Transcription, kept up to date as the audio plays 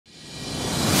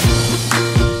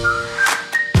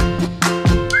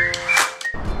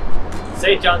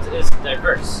St. John's is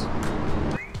diverse.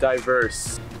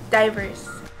 Diverse. Diverse.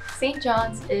 St.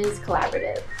 John's is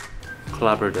collaborative.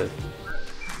 Collaborative.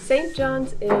 St.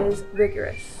 John's is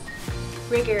rigorous.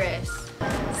 Rigorous.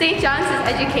 St. John's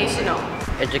is educational.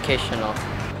 Educational.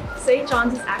 St.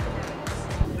 John's is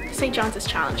academics. St. John's is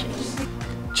challenging.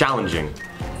 Challenging.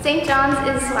 St. John's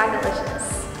is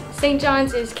swagalicious. St.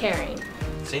 John's is caring.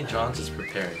 St. John's is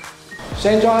preparing.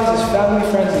 St. John's is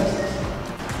family friendly.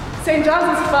 St.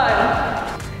 John's is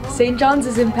fun. St. John's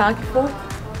is impactful.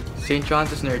 St.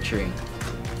 John's is nurturing.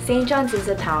 St. John's is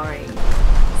empowering.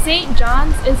 St.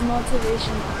 John's is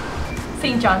motivational.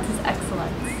 St. John's is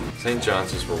excellence. St.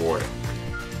 John's is rewarding.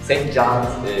 St.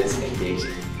 John's is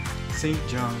engaging. St.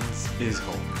 John's is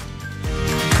home.